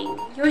talking,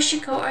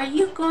 Yoshiko, are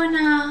you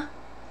gonna...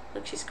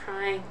 Look, she's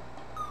crying.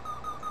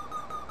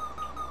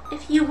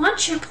 If you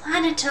want your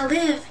planet to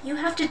live, you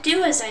have to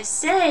do as I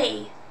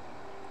say.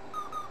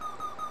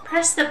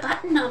 Press the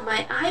button on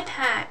my eye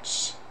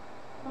patch.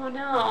 Oh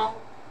no,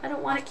 I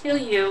don't want to kill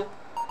you.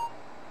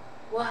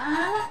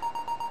 What?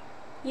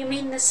 You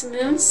mean this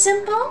moon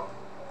symbol?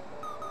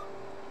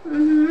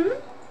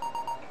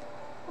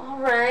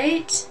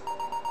 Alright.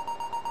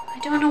 I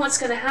don't know what's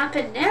gonna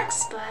happen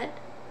next, but...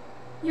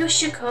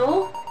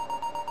 Yoshiko,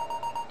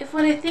 if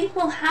what I think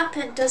will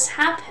happen does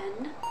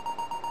happen,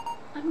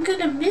 I'm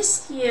gonna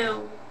miss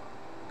you.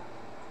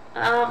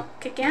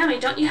 Kagami,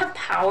 don't you have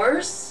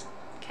powers?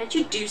 Can't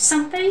you do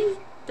something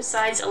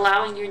besides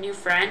allowing your new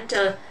friend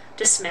to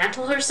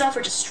dismantle herself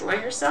or destroy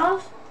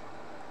herself?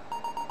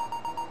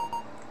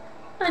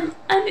 I'm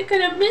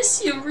gonna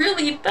miss you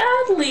really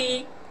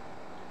badly.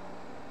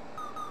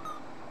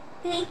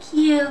 Thank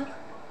you.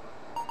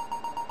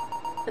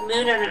 The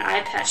moon on her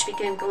eye patch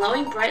began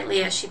glowing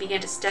brightly as she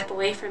began to step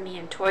away from me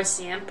and towards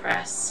the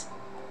Empress.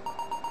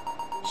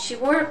 She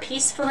wore a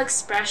peaceful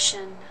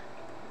expression.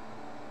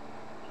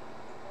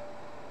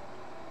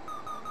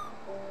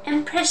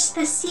 Empress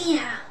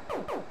Thessia.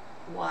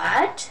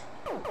 What?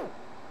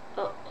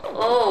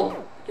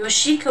 Oh,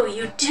 Yoshiko,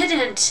 you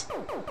didn't.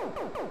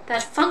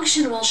 That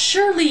function will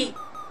surely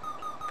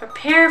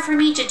prepare for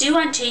me to do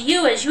unto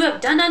you as you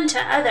have done unto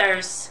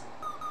others.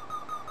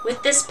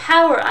 With this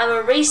power, I will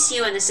erase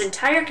you and this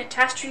entire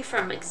catastrophe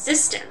from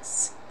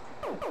existence.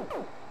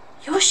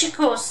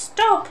 Yoshiko,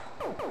 stop!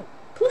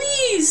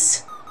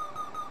 Please!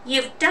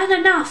 You've done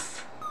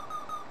enough.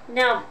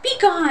 Now be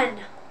gone!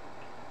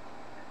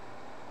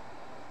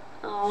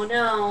 Oh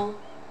no,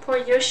 poor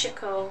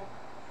Yoshiko.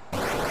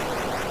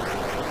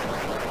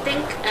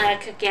 Think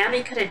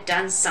Kagami could have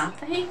done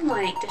something?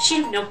 Like, does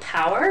she have no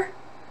power?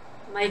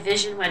 My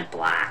vision went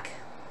black.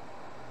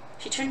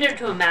 She turned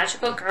into a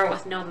magical girl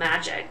with no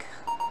magic.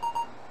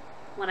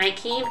 When I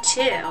came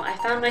to, I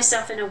found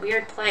myself in a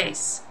weird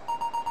place.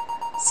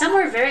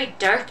 Somewhere very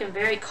dark and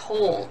very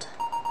cold.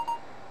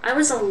 I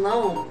was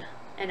alone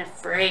and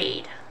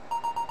afraid.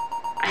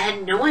 I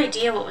had no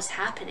idea what was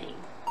happening.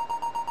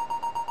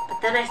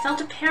 But then I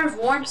felt a pair of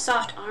warm,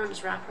 soft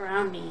arms wrap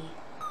around me.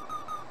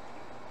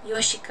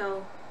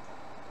 Yoshiko.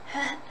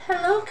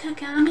 Hello,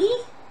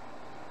 Kagami?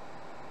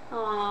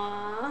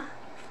 Aww,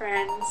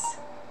 friends.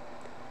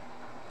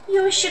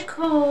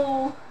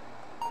 Yoshiko.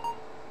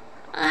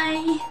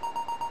 I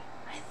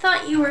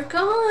thought you were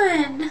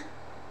gone.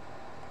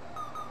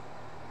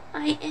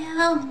 I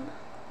am.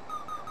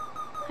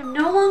 I'm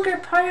no longer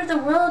part of the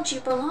world you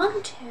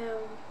belong to.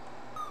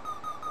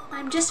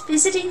 I'm just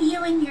visiting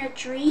you in your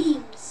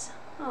dreams.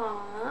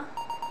 Aww.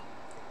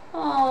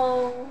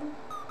 Oh.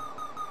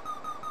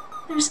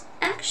 There's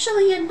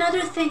actually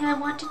another thing I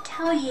want to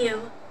tell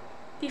you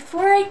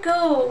before I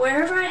go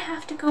wherever I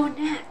have to go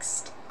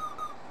next.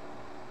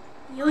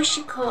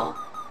 Yoshiko,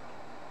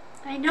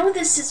 I know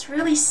this is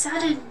really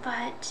sudden,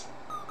 but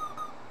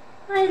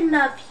I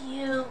love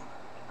you.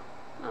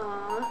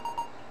 Aww.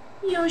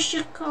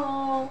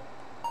 Yoshiko.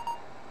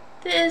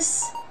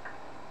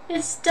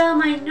 It's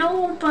dumb, I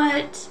know,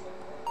 but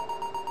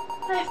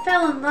I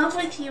fell in love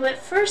with you at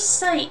first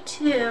sight,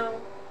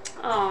 too.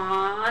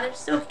 Aww, they're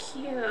so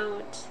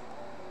cute.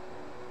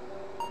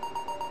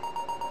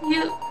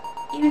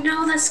 You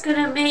know that's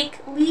gonna make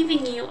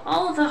leaving you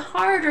all the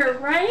harder,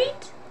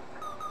 right?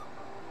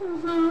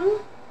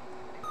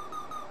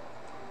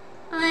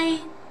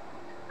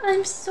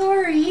 I'm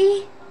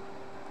sorry.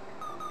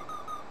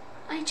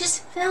 I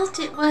just felt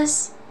it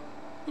was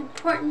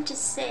important to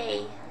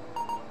say.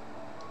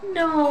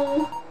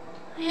 No,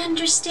 I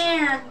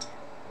understand.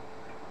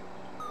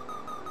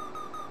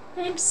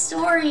 I'm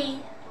sorry,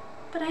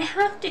 but I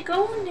have to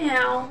go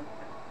now.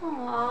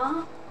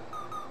 Aww.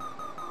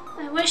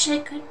 I wish I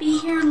could be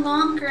here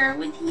longer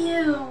with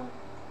you.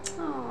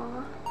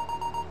 Aww.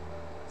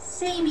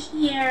 Same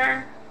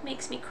here.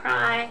 Makes me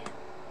cry.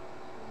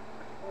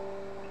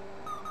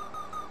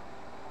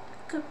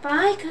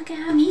 Goodbye,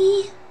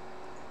 Kagami.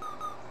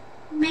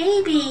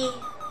 Maybe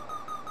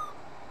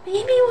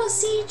we'll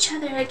see each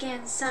other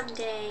again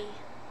someday.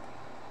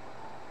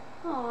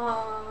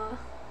 Aww.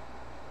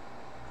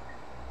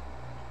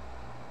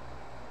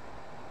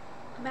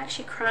 I'm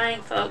actually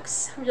crying,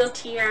 folks. Real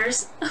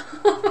tears.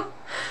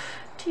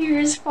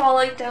 Tears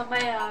falling down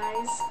my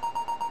eyes.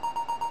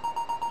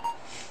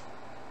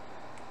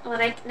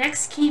 When I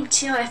next came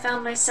to, I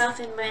found myself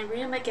in my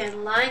room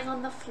again, lying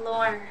on the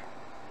floor.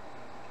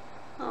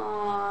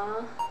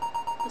 Aww.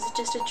 Was it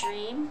just a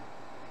dream?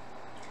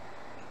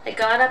 I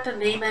got up and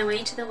made my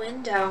way to the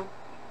window.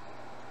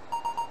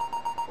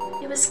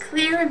 It was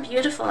clear and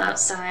beautiful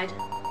outside.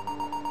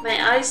 My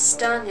eyes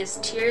stung as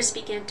tears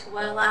began to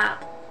well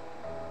up.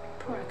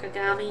 Poor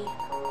Kagami.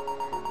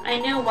 I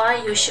knew why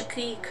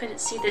Yoshiki couldn't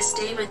see this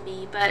day with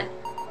me, but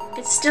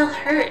it still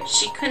hurt.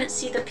 She couldn't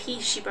see the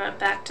peace she brought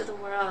back to the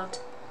world.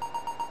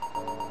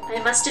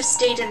 I must have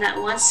stayed in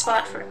that one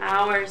spot for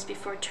hours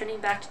before turning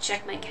back to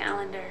check my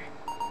calendar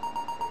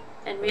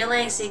and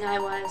realizing I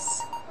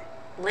was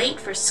late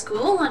for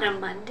school on a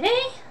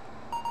Monday?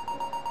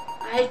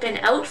 I had been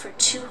out for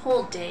 2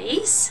 whole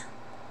days?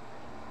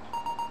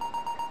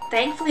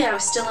 Thankfully, I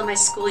was still in my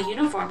school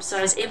uniform, so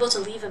I was able to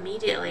leave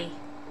immediately.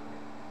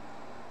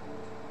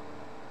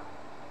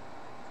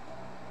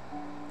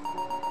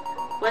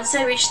 Once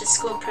I reached the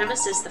school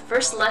premises, the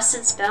first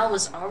lesson's bell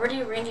was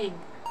already ringing.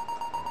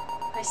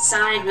 I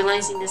sighed,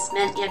 realizing this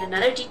meant yet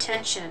another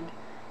detention,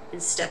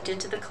 and stepped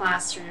into the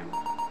classroom.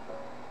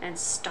 And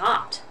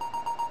stopped.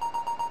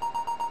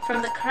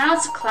 From the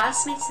crowds of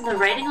classmates and the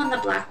writing on the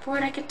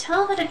blackboard, I could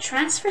tell that a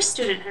transfer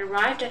student had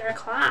arrived at our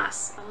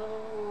class.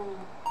 Oh.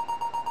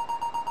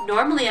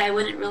 Normally, I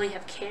wouldn't really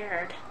have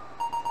cared.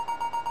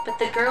 But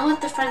the girl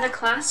at the front of the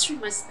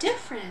classroom was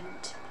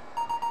different.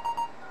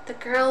 The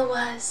girl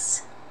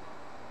was...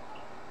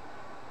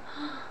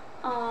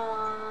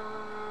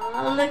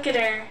 Aww, look at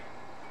her.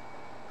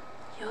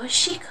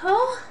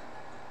 Yoshiko?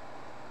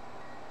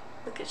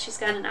 Look at, she's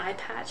got an eye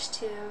patch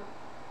too.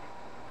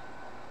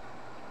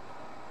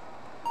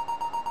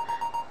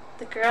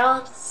 The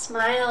girl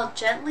smiled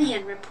gently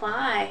in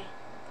reply.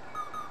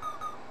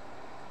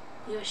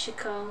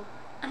 Yoshiko,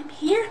 I'm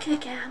here,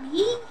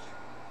 Kagami.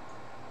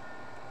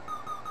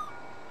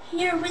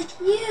 Here with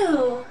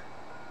you.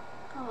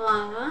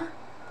 Aww.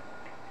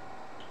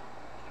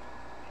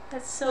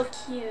 That's so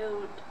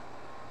cute.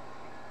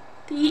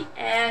 The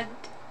end.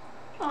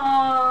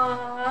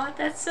 Aww,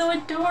 that's so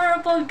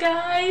adorable,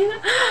 guys.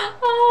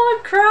 Oh,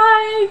 I'm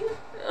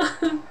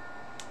crying.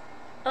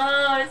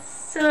 Oh, it's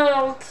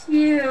so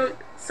cute.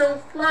 So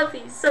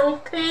fluffy, so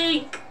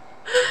pink.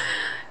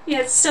 Yeah,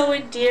 it's so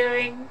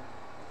endearing.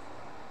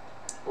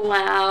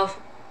 Wow.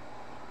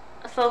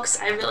 Folks,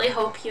 I really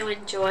hope you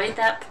enjoyed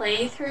that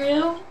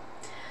playthrough.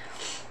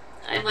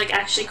 I'm like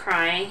actually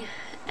crying.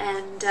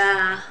 And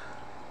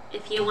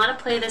if you want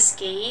to play this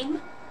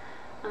game,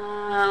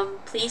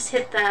 please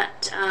hit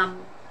that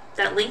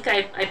that link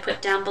I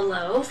put down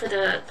below for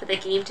the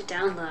game to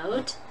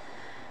download.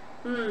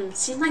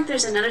 Seems like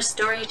there's another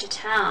story to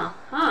tell.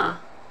 Huh.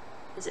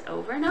 Is it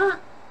over or not?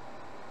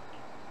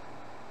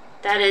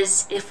 That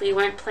is, if we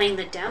weren't playing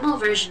the demo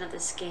version of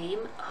this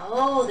game.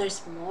 Oh,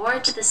 there's more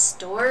to the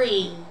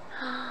story.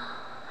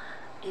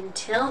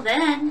 Until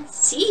then,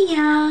 see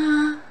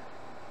ya!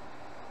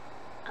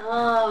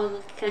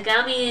 Oh,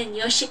 Kagami and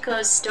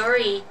Yoshiko's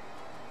story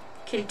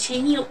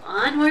continue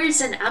onwards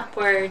and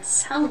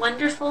upwards. How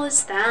wonderful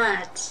is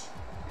that?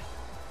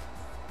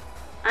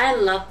 I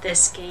love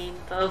this game,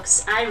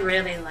 folks. I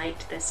really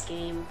liked this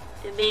game.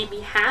 It made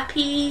me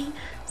happy,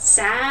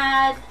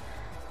 sad,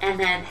 and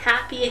then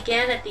happy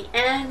again at the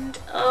end.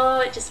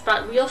 Oh, it just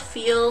brought real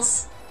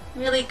feels,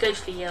 really good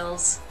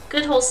feels.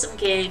 Good wholesome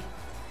game.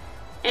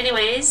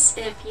 Anyways,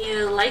 if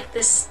you like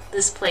this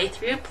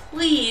playthrough,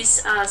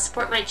 please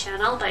support my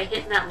channel by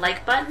hitting that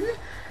like button,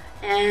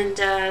 and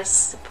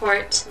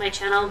support my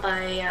channel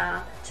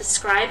by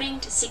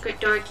subscribing to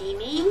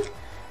SecretDoorGaming,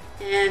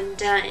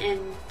 and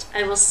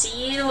I will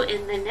see you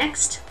in the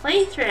next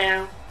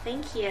playthrough.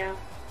 Thank you.